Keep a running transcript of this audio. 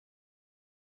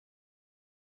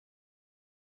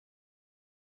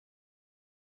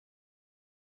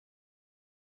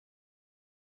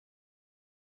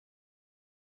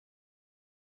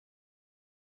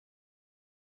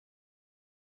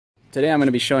Today I'm going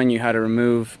to be showing you how to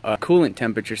remove a coolant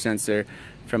temperature sensor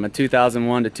from a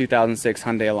 2001 to 2006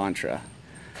 Hyundai Elantra.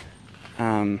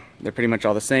 They're pretty much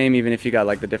all the same, even if you got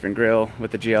like the different grille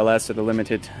with the GLS or the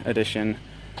limited edition.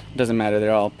 Doesn't matter,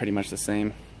 they're all pretty much the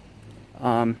same.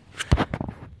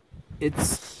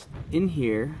 It's in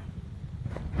here,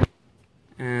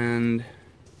 and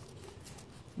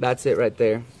that's it right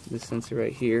there. This sensor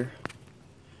right here.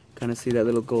 Kind of see that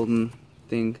little golden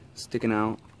thing sticking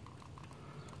out.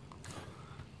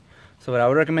 So what I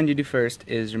would recommend you do first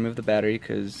is remove the battery,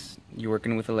 because you're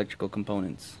working with electrical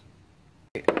components.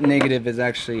 Negative is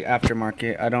actually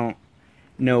aftermarket. I don't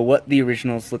know what the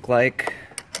originals look like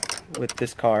with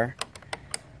this car.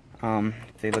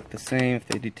 If they look the same, if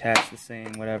they detach the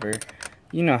same, whatever.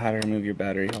 You know how to remove your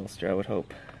battery holster, I would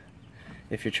hope.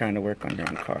 If you're trying to work on your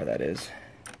own car, that is.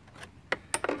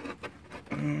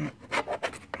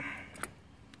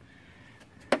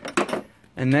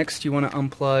 And next you want to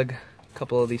unplug a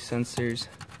couple of these sensors.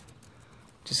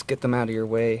 Just get them out of your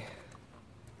way.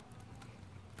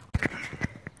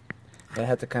 I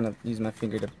had to kind of use my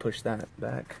finger to push that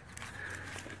back.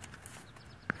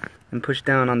 And push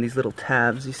down on these little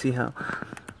tabs. You see how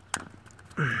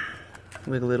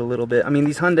wiggle it a little bit. I mean,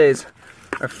 these Hyundais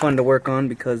are fun to work on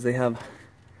because they have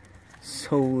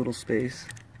so little space.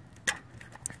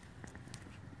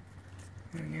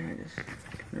 And yeah, I just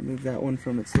remove that one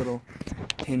from its little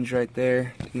hinge right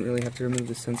there. You don't really have to remove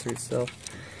the sensor itself.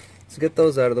 So get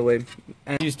those out of the way.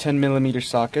 And use 10mm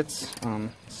sockets.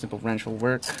 Simple wrench will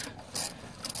work.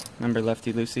 Remember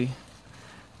lefty loosey.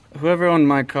 Whoever owned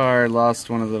my car lost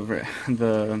one of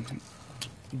the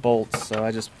bolts, so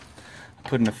I just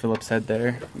put in a Phillips head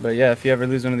there. But yeah, if you ever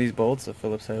lose one of these bolts, a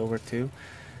Phillips head will work too.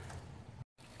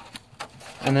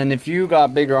 And then if you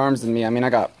got bigger arms than me, I mean, I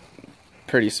got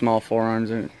pretty small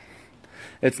forearms, and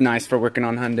it's nice for working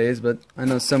on Hyundais, but I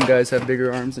know some guys have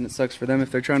bigger arms and it sucks for them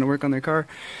if they're trying to work on their car.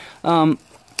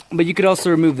 But you could also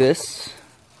remove this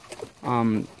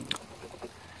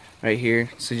right here,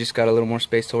 so you just got a little more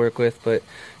space to work with, but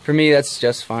for me that's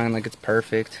just fine, like it's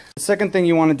perfect. The second thing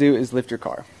you want to do is lift your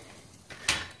car.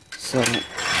 So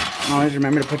always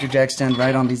remember to put your jack stand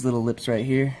right on these little lips right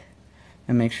here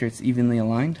and make sure it's evenly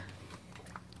aligned.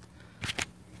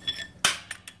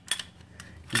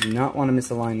 You do not want to miss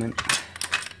alignment.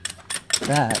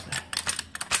 That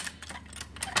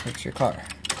hurts your car.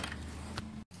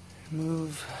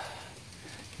 Move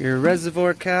your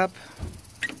reservoir cap.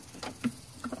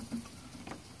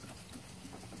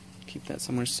 Keep that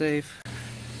somewhere safe.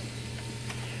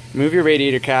 Remove your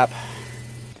radiator cap.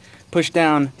 Push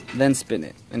down, then spin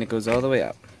it, and it goes all the way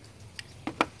out.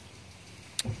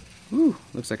 Whew,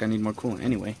 looks like I need more coolant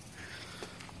anyway.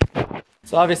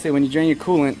 So obviously when you drain your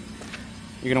coolant,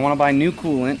 you're going to want to buy new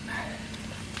coolant,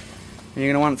 and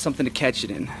you're going to want something to catch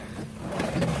it in.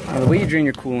 Now the way you drain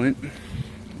your coolant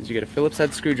is you get a Phillips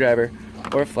head screwdriver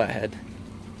or a flathead.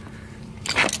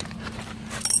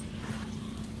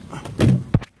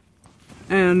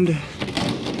 And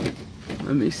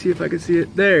let me see if I can see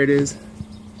it. There it is.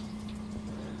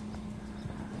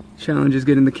 Challenge is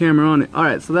getting the camera on it.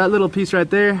 Alright, so that little piece right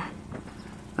there,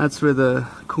 that's where the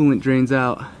coolant drains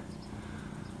out.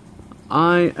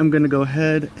 I am going to go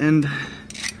ahead and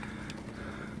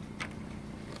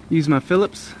use my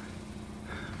Phillips,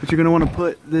 but you're going to want to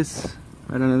put this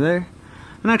right under there.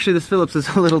 And actually this Phillips is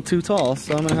a little too tall,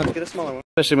 so I'm going to have to get a smaller one.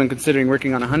 Especially when considering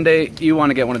working on a Hyundai, you want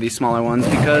to get one of these smaller ones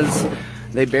because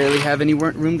they barely have any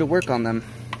room to work on them.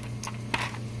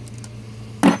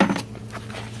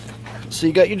 So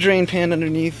you got your drain pan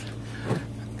underneath,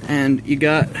 and you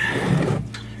got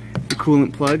the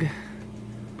coolant plug.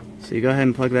 So you go ahead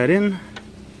and plug that in,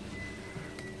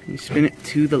 and you spin it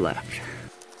to the left.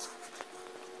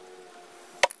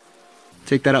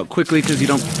 Take that out quickly because you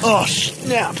don't, oh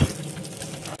snap!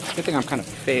 Good thing I'm kind of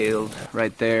failed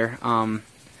right there.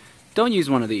 Don't use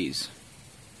one of these.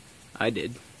 I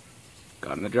did.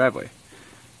 Got in the driveway.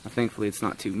 Now, thankfully it's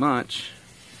not too much,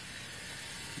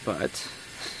 but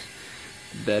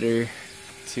better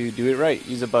to do it right.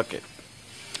 Use a bucket.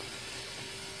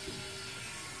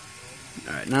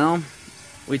 Alright, now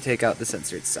we take out the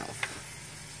sensor itself.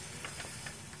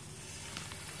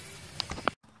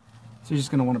 So you're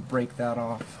just going to want to break that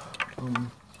off.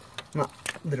 Not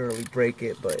literally break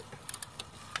it, but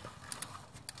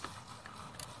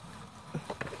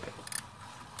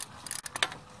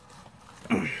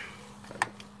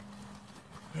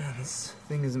yeah, this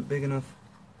thing isn't big enough.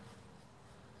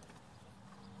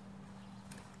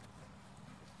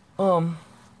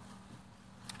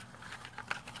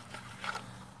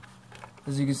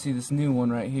 As you can see, this new one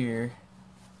right here,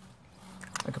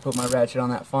 I could put my ratchet on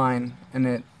that fine,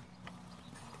 and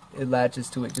it latches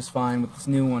to it just fine with this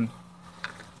new one.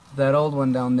 That old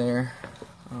one down there,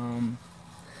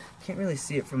 can't really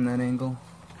see it from that angle.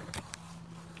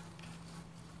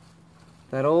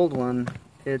 That old one,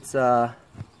 it's not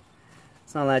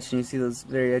latching. You see those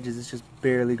very edges, it's just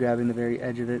barely grabbing the very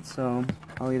edge of it, so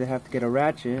I'll either have to get a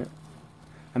wrench,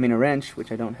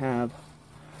 which I don't have.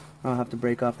 I'll have to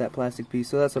break off that plastic piece,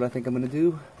 so that's what I think I'm going to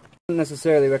do. I don't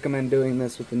necessarily recommend doing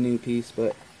this with the new piece,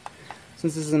 but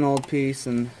since this is an old piece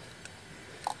and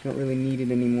I don't really need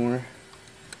it anymore,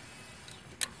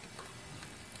 just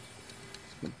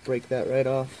going to break that right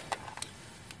off.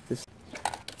 This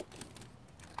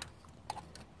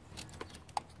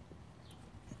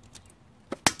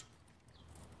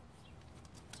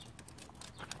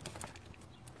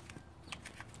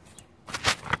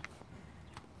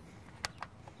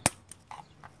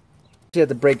you have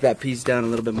to break that piece down a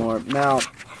little bit more. Now,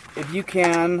 if you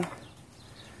can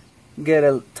get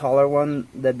a taller one,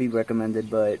 that'd be recommended,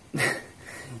 but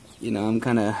you know, I'm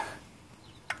kind of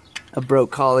a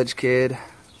broke college kid.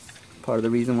 Part of the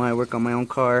reason why I work on my own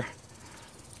car.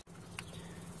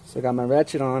 So I got my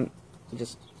ratchet on.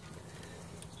 Just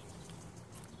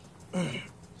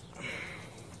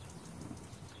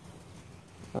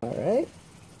alright.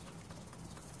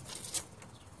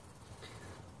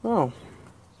 Oh.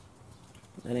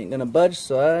 That ain't gonna budge,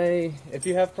 so if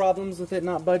you have problems with it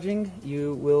not budging,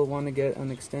 you will want to get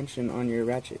an extension on your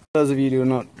ratchet. Those of you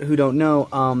who don't know,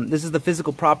 this is the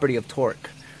physical property of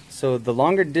torque. So the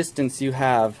longer distance you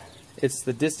have, it's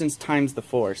the distance times the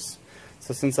force.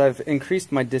 So since I've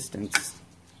increased my distance,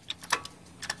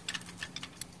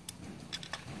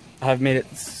 I've made it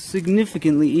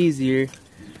significantly easier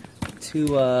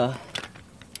to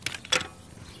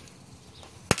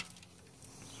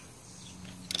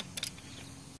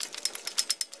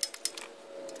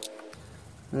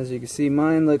as you can see,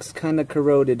 mine looks kind of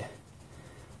corroded.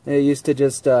 It used to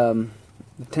just, the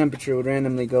temperature would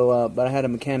randomly go up, but I had a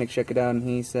mechanic check it out and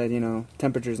he said, you know,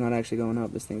 temperature's not actually going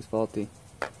up, this thing's faulty.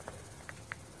 So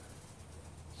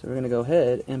we're going to go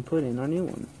ahead and put in our new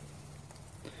one.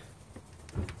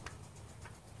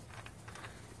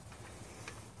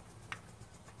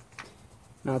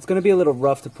 Now it's going to be a little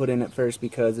rough to put in at first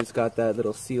because it's got that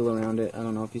little seal around it. I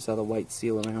don't know if you saw the white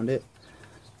seal around it.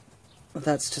 But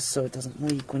that's just so it doesn't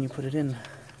leak when you put it in.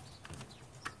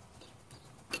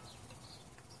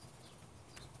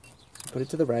 Put it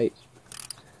to the right.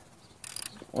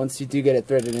 Once you do get it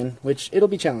threaded in, which it'll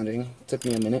be challenging, it took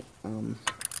me a minute.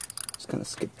 Just kind of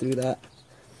skip through that.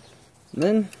 And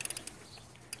then,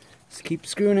 just keep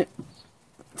screwing it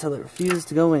until it refuses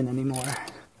to go in anymore.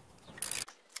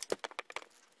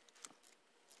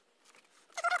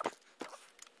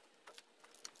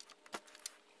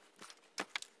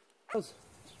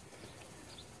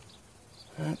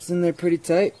 That's in there pretty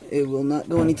tight. It will not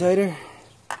go any tighter.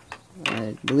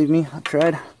 Believe me, I've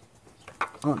tried.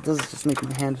 All it does is just make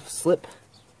my hand slip,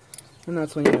 and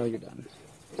that's when you know you're done.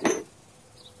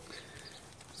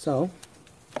 So,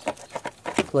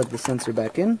 plug the sensor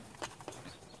back in.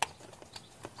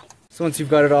 So once you've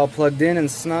got it all plugged in and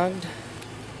snugged,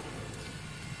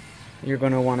 you're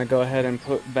going to want to go ahead and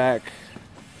put back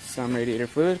some radiator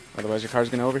fluid, otherwise your car's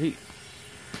going to overheat.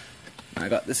 I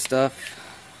got this stuff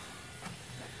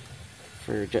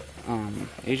for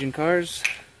Asian cars.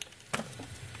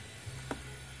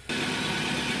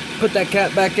 Put that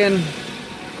cap back in.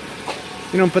 If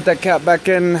you don't put that cap back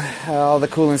in, all the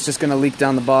coolant's just going to leak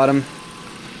down the bottom.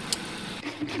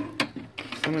 So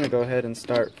I'm going to go ahead and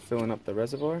start filling up the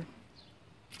reservoir.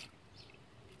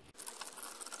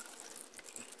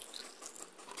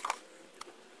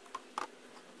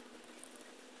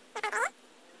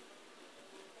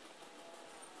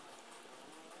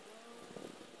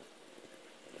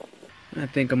 I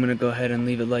think I'm going to go ahead and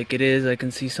leave it like it is. I can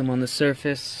see some on the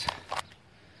surface.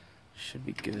 Should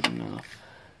be good enough.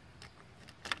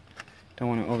 Don't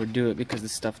want to overdo it because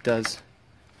this stuff does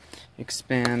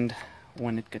expand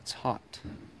when it gets hot.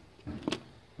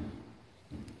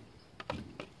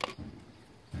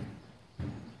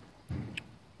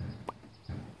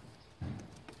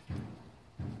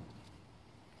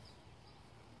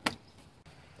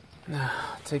 Now,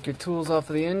 take your tools off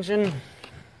of the engine.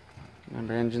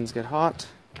 Remember, engines get hot.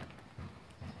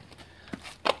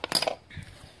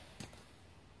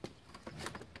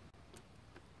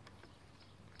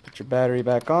 Put your battery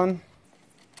back on.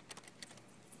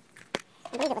 I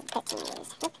believe it was 13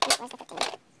 years. Oop, where's the 15?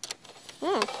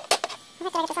 How the heck did I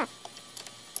get this off?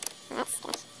 Oh, that's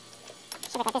sketch.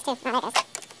 Should look like this too. Oh, there it goes.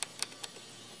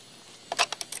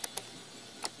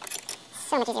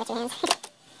 So much easier with two hands.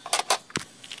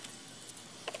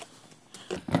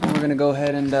 We're going to go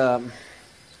ahead and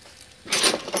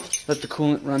let the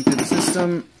coolant run through the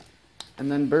system,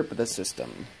 and then burp the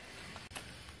system.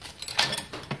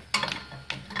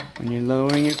 When you're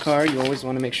lowering your car, you always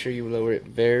want to make sure you lower it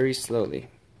very slowly.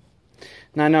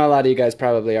 Now I know a lot of you guys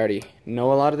probably already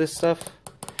know a lot of this stuff.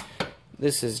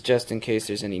 This is just in case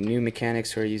there's any new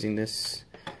mechanics who are using this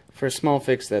for a small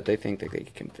fix that they think that they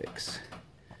can fix.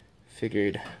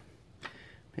 Figured,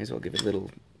 may as well give it a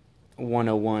little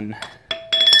 101.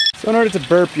 So in order to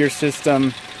burp your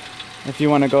system, if you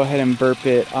want to go ahead and burp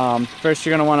it, first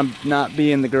you're going to want to not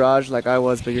be in the garage like I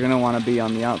was, but you're going to want to be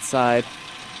on the outside.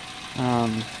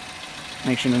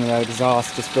 Make sure none of that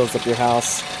exhaust just fills up your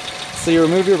house. So you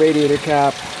remove your radiator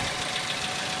cap,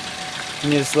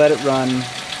 and you just let it run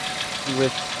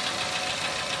with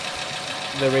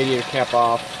the radiator cap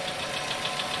off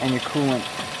and your coolant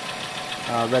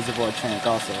reservoir tank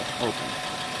also open.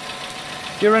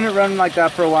 You run like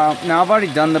that for a while. Now I've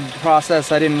already done the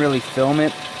process, I didn't really film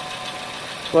it.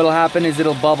 What'll happen is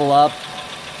it'll bubble up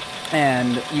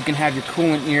and you can have your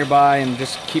coolant nearby and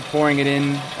just keep pouring it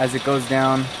in as it goes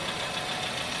down.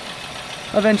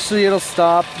 Eventually it'll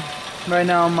stop. Right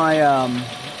now my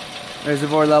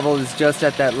reservoir level is just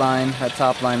at that line, that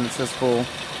top line that says full.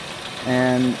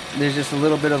 And there's just a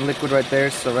little bit of liquid right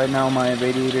there, so right now my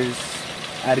radiator's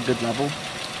at a good level.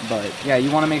 But yeah,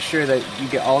 you want to make sure that you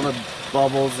get all the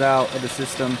bubbles out of the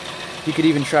system. You could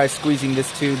even try squeezing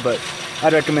this too, but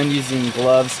I'd recommend using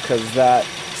gloves because that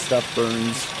stuff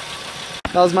burns.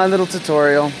 That was my little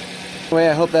tutorial. Anyway,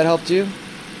 I hope that helped you.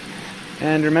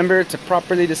 And remember to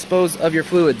properly dispose of your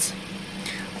fluids.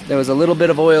 There was a little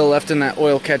bit of oil left in that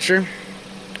oil catcher,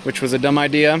 which was a dumb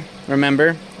idea.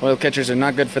 Remember, oil catchers are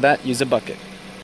not good for that. Use a bucket.